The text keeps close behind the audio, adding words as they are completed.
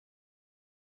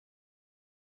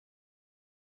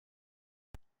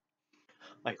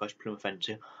Right guys, Plymouth Fenns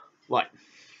here. Right,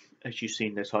 as you've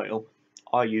seen the title,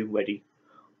 are you ready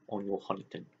on your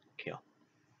hunting gear?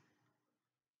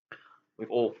 You've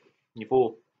all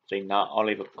seen that. I'll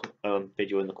leave a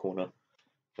video in the corner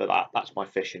for that. That's my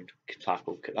fishing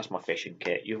tackle kit. That's my fishing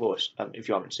kit. You've always, if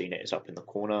you haven't seen it, it's up in the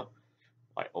corner,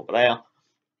 right over there.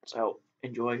 So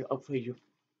enjoy. Hopefully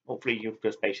you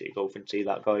just basically go and see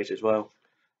that, guys, as well.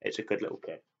 It's a good little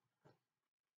kit.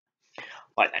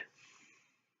 Right then.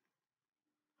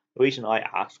 The reason I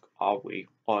ask, are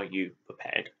you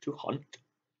prepared to hunt?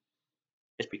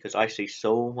 Is because I see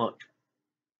so much.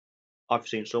 I've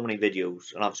seen so many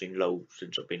videos, and I've seen loads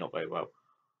since I've been up very well.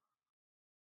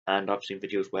 And I've seen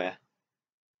videos where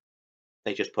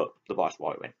they just put the vice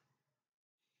wire in,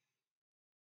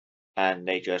 and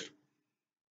they just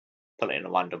put it in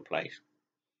a random place,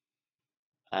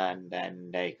 and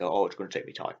then they go, "Oh, it's going to take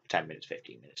me 10 minutes,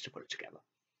 15 minutes to put it together."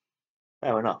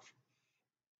 Fair enough.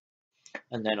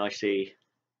 And then I see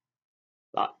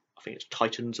that I think it's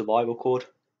Titan survival cord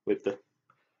with the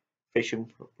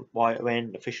fishing wire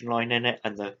in, the fishing line in it,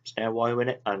 and the snare wire in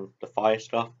it, and the fire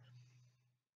stuff.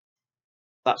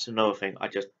 That's another thing.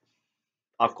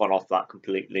 I've gone off that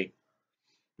completely.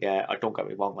 Yeah, I don't get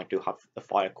me wrong. I do have the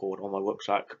fire cord on my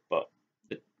rucksack, but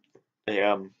the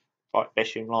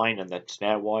fishing line and the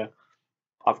snare wire,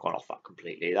 I've gone off that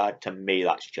completely. That, to me,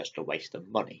 that's just a waste of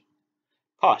money.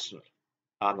 Personally,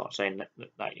 I'm not saying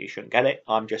that you shouldn't get it.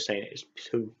 I'm just saying it's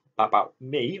about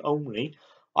me only.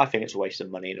 I think it's a waste of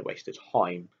money and a waste of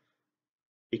time,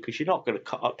 because you're not going to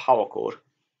cut a power cord,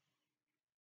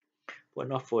 but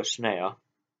enough for a snare,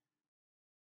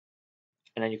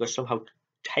 and then you've got to somehow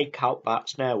take out that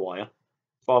snare wire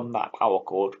from that power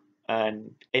cord,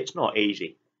 and it's not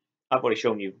easy. I've already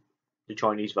shown you the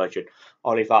Chinese version.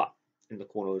 I'll leave that in the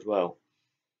corner as well.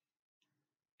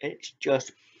 It's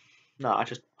just, no, I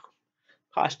just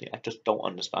personally, I just don't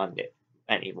understand it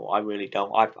anymore. I really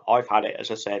don't. I've had it,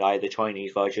 as I said. I had the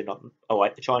Chinese version.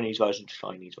 The Chinese version,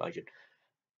 Chinese version,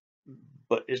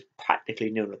 but it's practically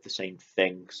none of the same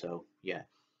thing. So yeah,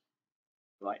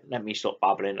 right. Let me stop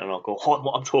babbling, and I'll go on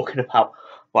what I'm talking about.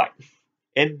 Right,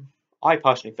 I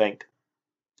personally think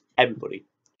everybody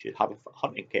should have a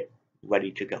hunting kit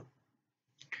ready to go,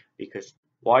 because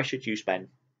why should you spend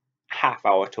half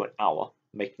hour to an hour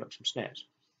making up some snares?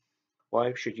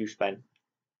 Why should you spend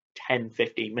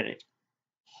 10-15 minutes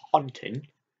hunting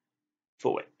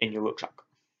for it in your rucksack?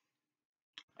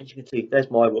 As you can see, there's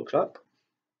my rucksack.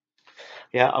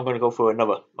 Yeah, I'm going to go for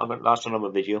that's another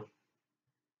video.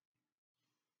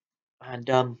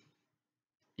 And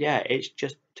yeah, it's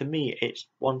just, to me, it's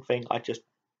one thing I just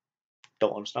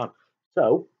don't understand.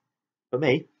 So for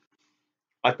me,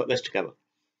 I put this together.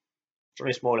 It's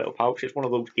only a small little pouch. It's one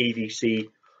of those EDC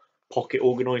pocket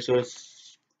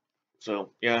organisers.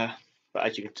 So yeah, but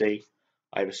as you can see,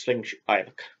 I have a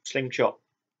slingshot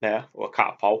there, or a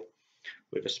catapult,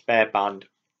 with a spare band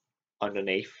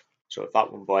underneath. So if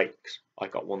that one breaks, I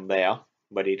got one there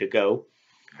ready to go.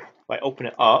 If I open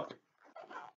it up,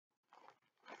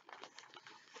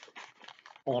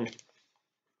 on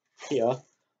here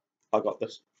I got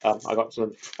this. I got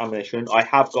some ammunition. I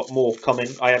have got more coming.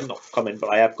 I have not coming, but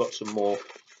I have got some more.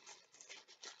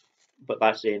 But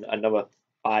that's in another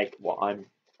bag. What I'm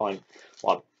trying,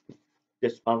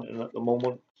 dismounting at the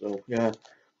moment. So yeah,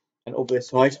 and over this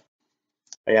side,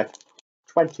 I have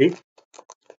 20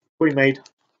 pre-made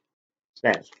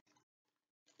snares.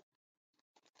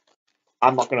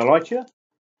 I'm not going to lie to you.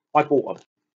 I bought them.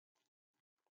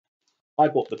 I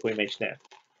bought the pre-made snare.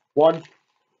 One,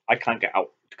 I can't get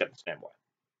out to get the snare wire.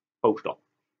 Full stop.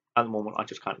 At the moment, I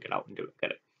just can't get out and get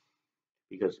it,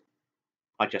 because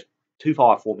I just too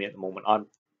far for me at the moment. I'm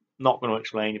not going to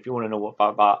explain. If you want to know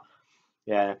about that,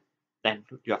 yeah, then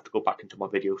you have to go back into my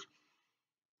videos.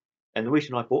 And the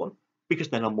reason I bought them, because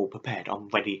then I'm more prepared. I'm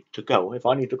ready to go. If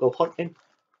I need to go hunting,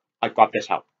 I grab this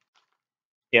out.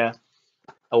 Yeah.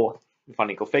 Or if I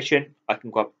need to go fishing, I can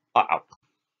grab that out.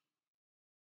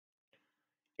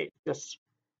 It just,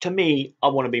 to me, I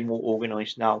want to be more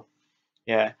organised now.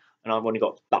 Yeah. And I've only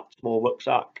got that small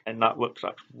rucksack, and that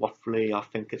rucksack's roughly, I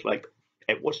think it's like,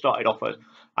 it was started off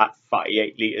at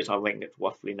 38 litres. I think it's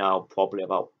roughly now probably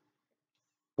about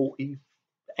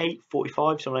 48,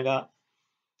 45, something like that.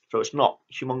 So it's not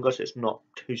humongous, it's not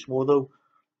too small though,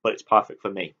 but it's perfect for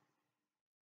me.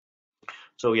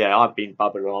 So yeah, I've been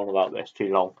babbling on about this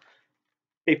too long.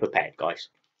 Be prepared, guys.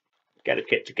 Get a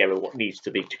kit together, what needs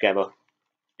to be together.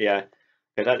 Yeah,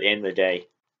 because at the end of the day,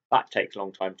 that takes a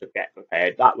long time to get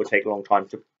prepared. That would take a long time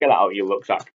to get out of your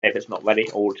rucksack if it's not ready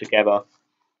all together.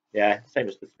 Yeah, same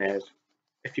as the snares.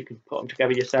 If you can put them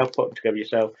together yourself, put them together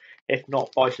yourself. If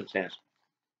not, buy some snares.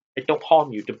 it don't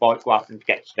harm you to go out and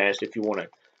get snares if you want to.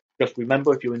 Just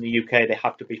remember, if you're in the UK, they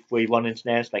have to be free running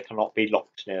snares. They cannot be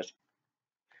locked snares,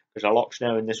 because a lock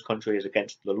snare in this country is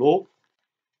against the law.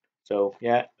 So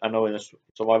yeah, I know in a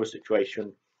survival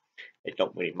situation, it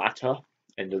don't really matter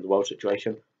in the world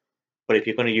situation. But if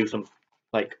you're going to use them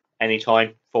like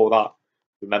anytime for that,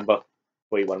 remember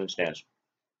free running snares.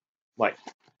 Right,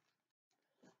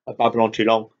 I've babbled on too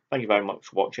long. Thank you very much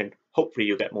for watching. Hopefully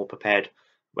you'll get more prepared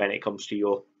when it comes to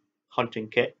your hunting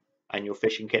kit and your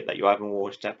fishing kit, that you're having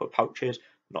all separate pouches,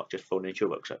 not just thrown into your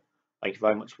rucksack. Thank you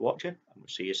very much for watching, and we'll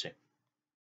see you soon.